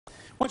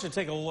want you to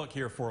take a look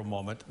here for a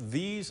moment.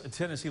 These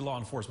Tennessee law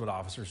enforcement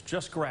officers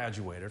just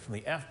graduated from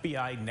the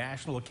FBI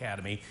National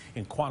Academy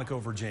in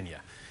Quantico,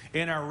 Virginia.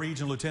 In our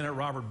region, Lieutenant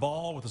Robert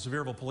Ball with the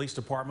Sevierville Police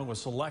Department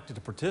was selected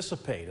to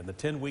participate in the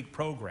 10-week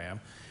program.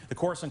 The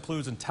course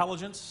includes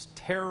intelligence,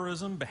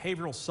 terrorism,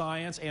 behavioral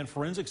science, and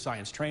forensic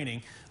science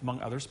training, among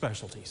other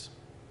specialties.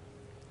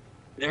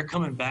 They're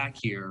coming back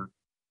here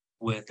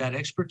with that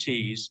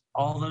expertise,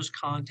 all those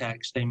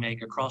contacts they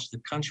make across the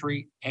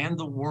country and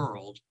the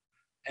world,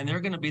 and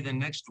they're going to be the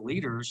next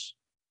leaders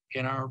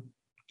in our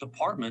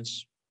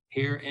departments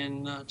here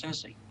in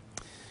Tennessee.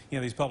 You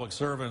know, these public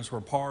servants were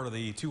part of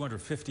the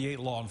 258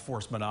 law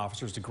enforcement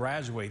officers to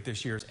graduate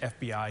this year's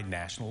FBI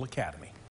National Academy.